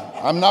fine.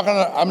 I'm not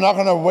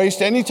gonna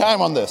waste any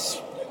time on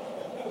this.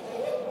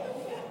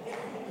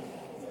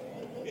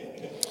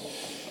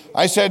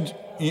 I said,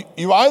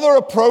 you either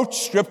approach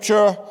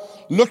Scripture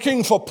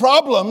looking for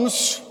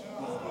problems,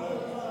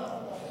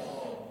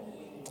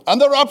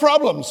 and there are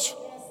problems,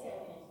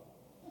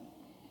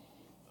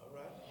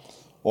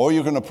 or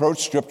you can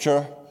approach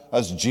Scripture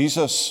as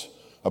Jesus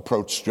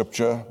approached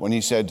Scripture when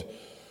he said,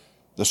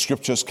 the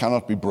Scriptures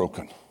cannot be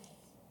broken.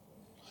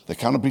 They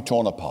cannot be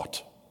torn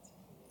apart.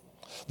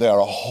 They are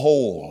a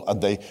whole,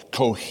 and they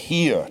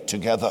cohere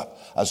together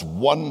as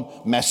one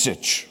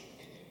message.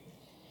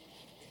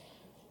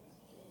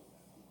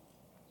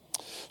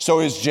 So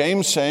is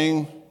James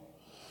saying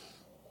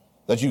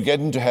that you get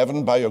into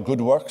heaven by your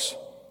good works?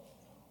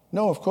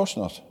 No, of course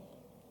not.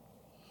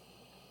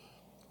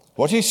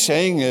 What he's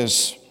saying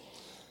is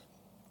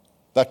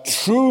that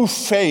true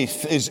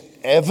faith is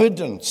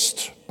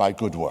evidenced by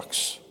good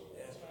works.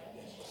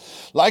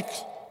 Like,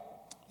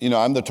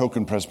 I'm the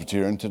token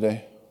Presbyterian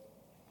today.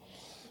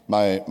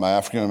 My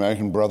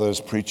African-American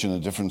brothers preach in a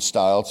different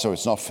style, so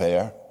it's not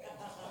fair.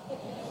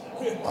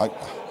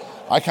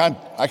 I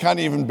can't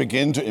even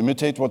begin to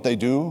imitate what they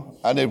do,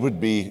 and it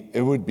would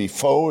be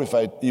faux if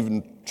I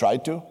even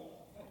tried to.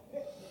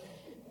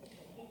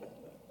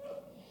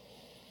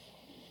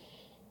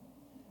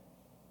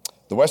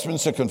 The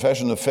Westminster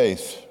Confession of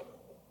Faith,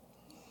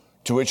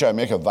 to which I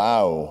make a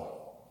vow,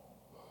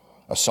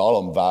 a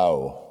solemn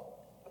vow,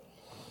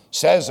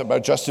 says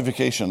about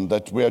justification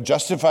that we are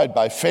justified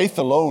by faith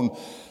alone,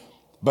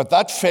 but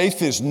that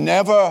faith is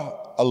never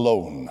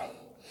alone.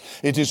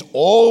 It is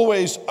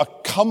always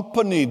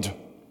accompanied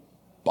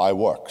by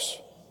works.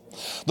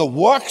 The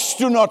works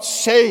do not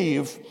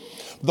save,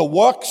 the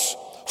works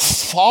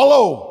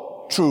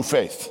follow true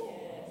faith.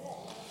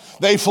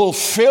 They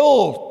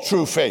fulfill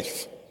true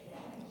faith.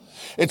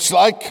 It's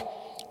like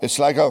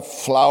a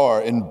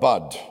flower in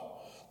bud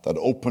that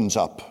opens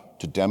up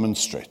to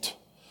demonstrate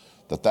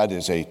that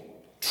is a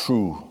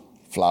true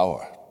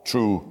flower,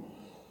 true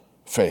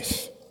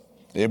faith.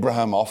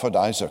 Abraham offered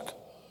Isaac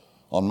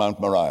on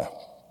Mount Moriah.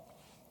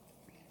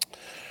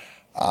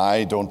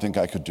 I don't think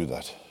I could do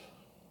that.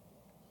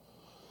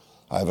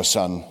 I have a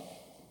son.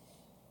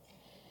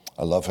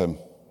 I love him.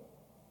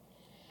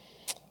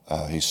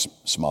 He's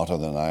smarter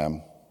than I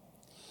am.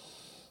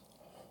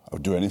 I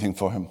would do anything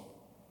for him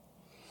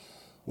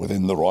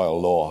within the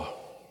royal law.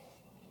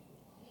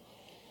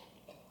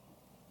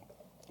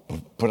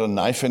 Put a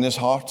knife in his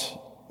heart?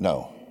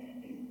 No.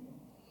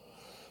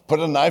 Put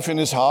a knife in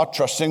his heart,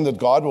 trusting that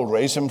God will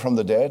raise him from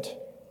the dead?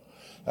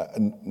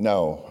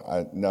 No,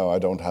 I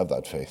don't have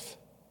that faith.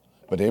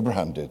 But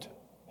Abraham did.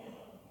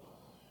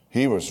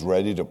 He was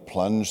ready to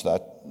plunge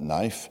that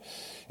knife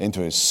into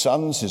his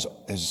son's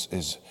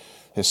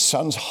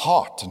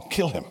heart and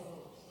kill him.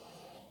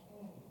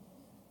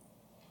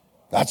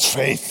 That's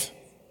faith.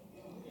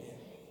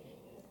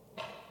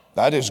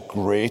 That is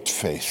great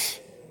faith.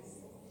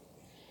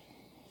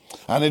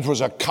 And it was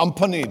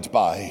accompanied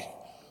by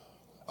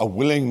a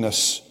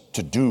willingness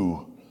to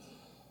do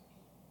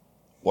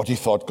what he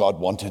thought God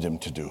wanted him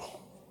to do.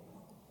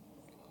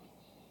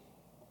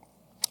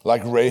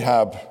 Like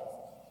Rahab.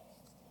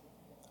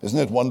 Isn't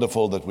it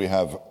wonderful that we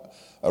have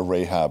a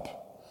Rahab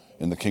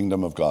in the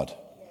kingdom of God?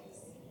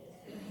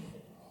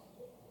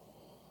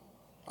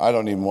 I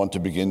don't even want to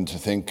begin to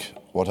think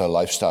what her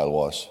lifestyle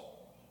was.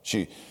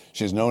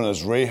 She's known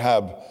as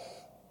Rahab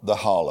the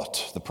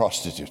harlot, the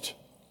prostitute.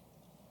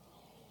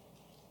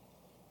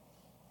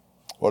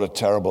 What a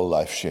terrible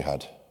life she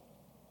had.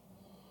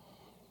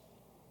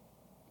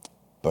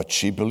 But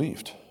she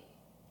believed.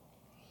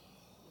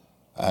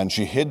 And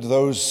she hid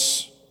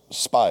those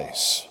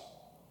spies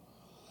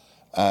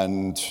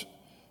and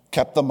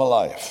kept them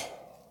alive.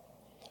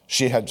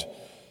 She had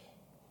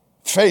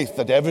faith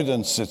that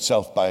evidenced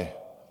itself by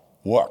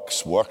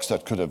works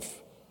that could have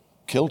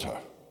killed her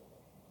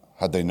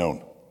had they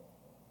known.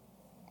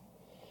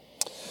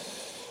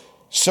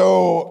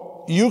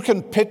 So you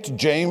can pit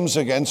James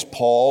against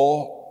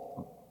Paul.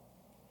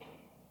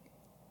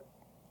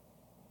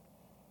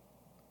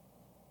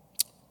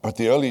 But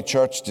the early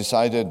church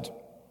decided,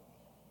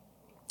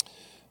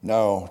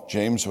 no,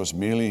 James was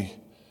merely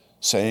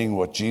saying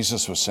what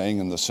Jesus was saying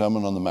in the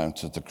Sermon on the Mount,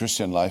 that the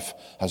Christian life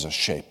has a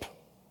shape.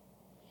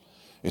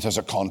 It has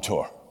a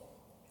contour.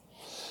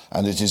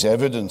 And it is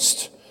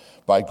evidenced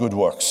by good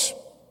works.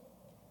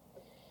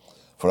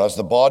 For as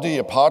the body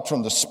apart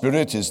from the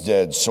spirit is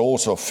dead, so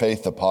also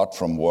faith apart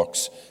from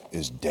works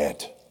is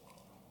dead.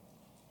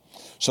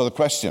 So the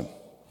question,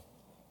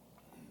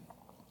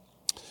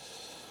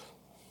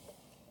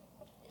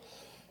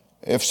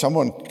 if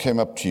someone came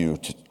up to you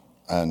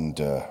and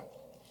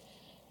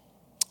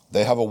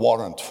they have a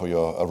warrant for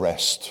your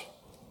arrest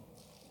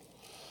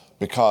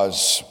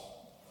because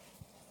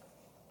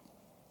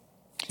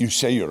you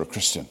say you're a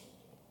Christian,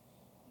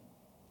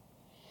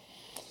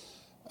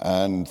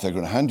 and they're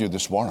going to hand you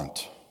this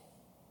warrant,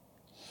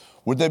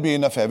 would there be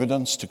enough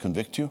evidence to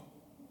convict you?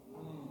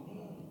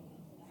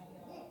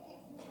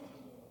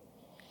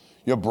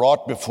 You're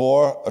brought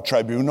before a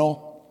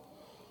tribunal,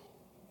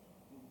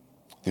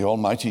 the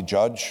Almighty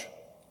Judge,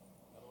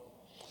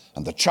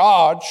 and the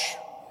charge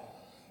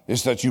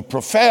is that you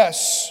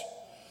profess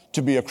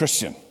to be a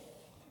Christian.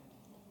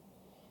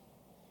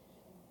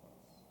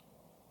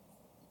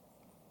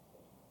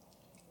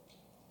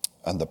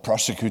 And the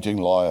prosecuting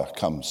lawyer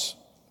comes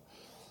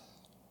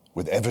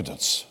with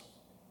evidence.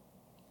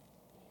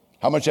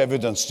 How much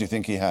evidence do you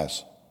think he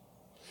has?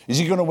 Is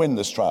he going to win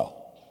this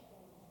trial?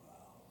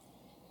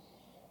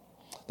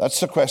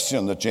 That's the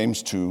question that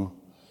James 2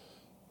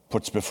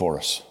 puts before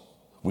us.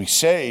 We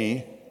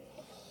say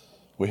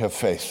we have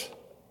faith,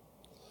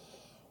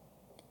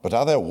 but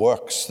are there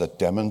works that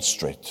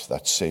demonstrate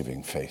that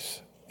saving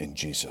faith in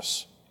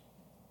Jesus?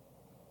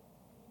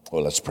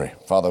 Well, let's pray.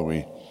 Father,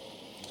 we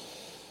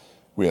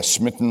are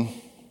smitten.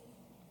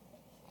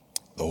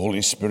 The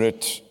Holy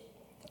Spirit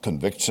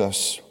convicts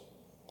us.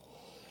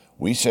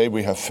 We say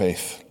we have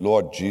faith.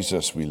 Lord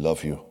Jesus, we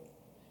love you.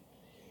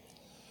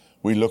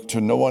 We look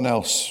to no one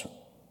else.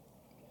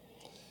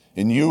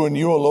 In you and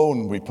you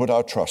alone we put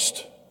our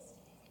trust,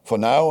 for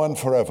now and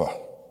forever.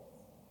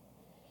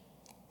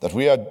 That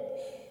we are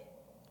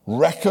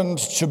reckoned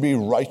to be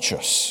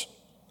righteous.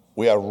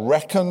 We are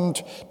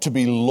reckoned to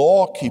be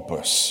law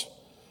keepers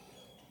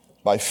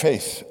by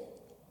faith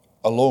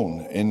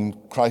alone, in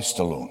Christ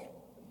alone.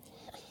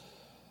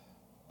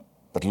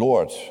 But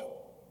Lord,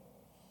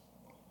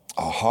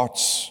 our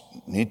hearts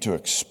need to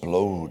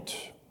explode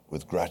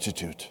with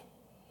gratitude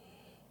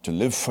to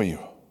live for you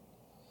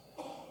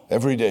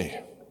every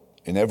day,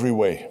 in every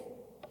way,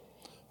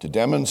 to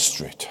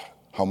demonstrate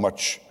how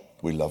much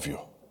we love you.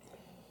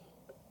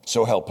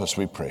 So help us,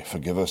 we pray.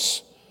 Forgive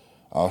us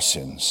our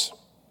sins.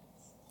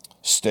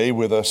 Stay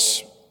with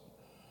us,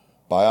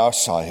 by our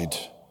side,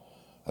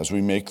 as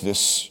we make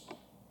this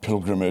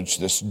pilgrimage,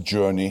 this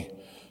journey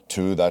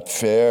to that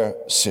fair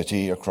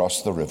city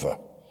across the river.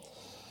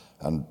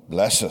 And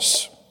bless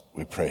us,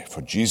 we pray,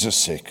 for Jesus'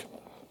 sake.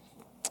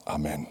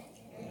 Amen.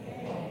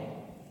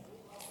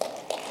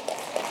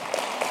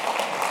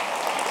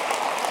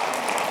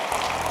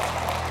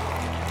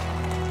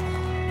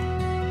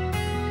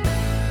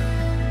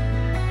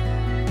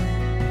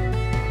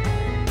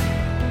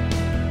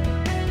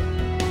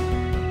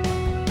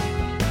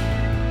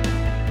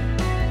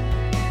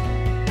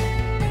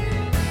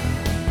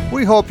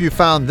 We hope you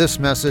found this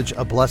message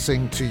a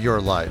blessing to your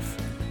life.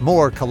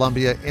 More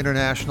Columbia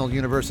International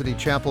University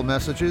Chapel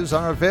messages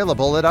are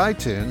available at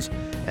iTunes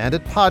and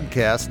at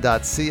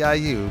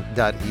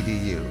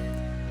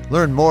podcast.ciu.edu.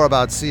 Learn more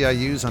about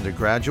CIU's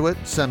undergraduate,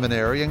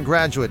 seminary, and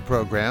graduate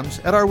programs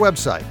at our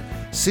website,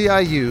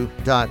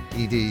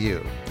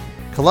 ciu.edu.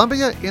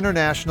 Columbia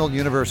International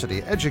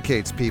University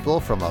educates people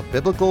from a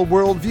biblical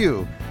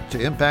worldview to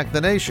impact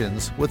the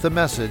nations with the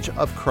message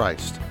of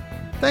Christ.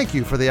 Thank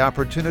you for the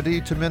opportunity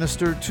to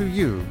minister to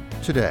you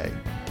today.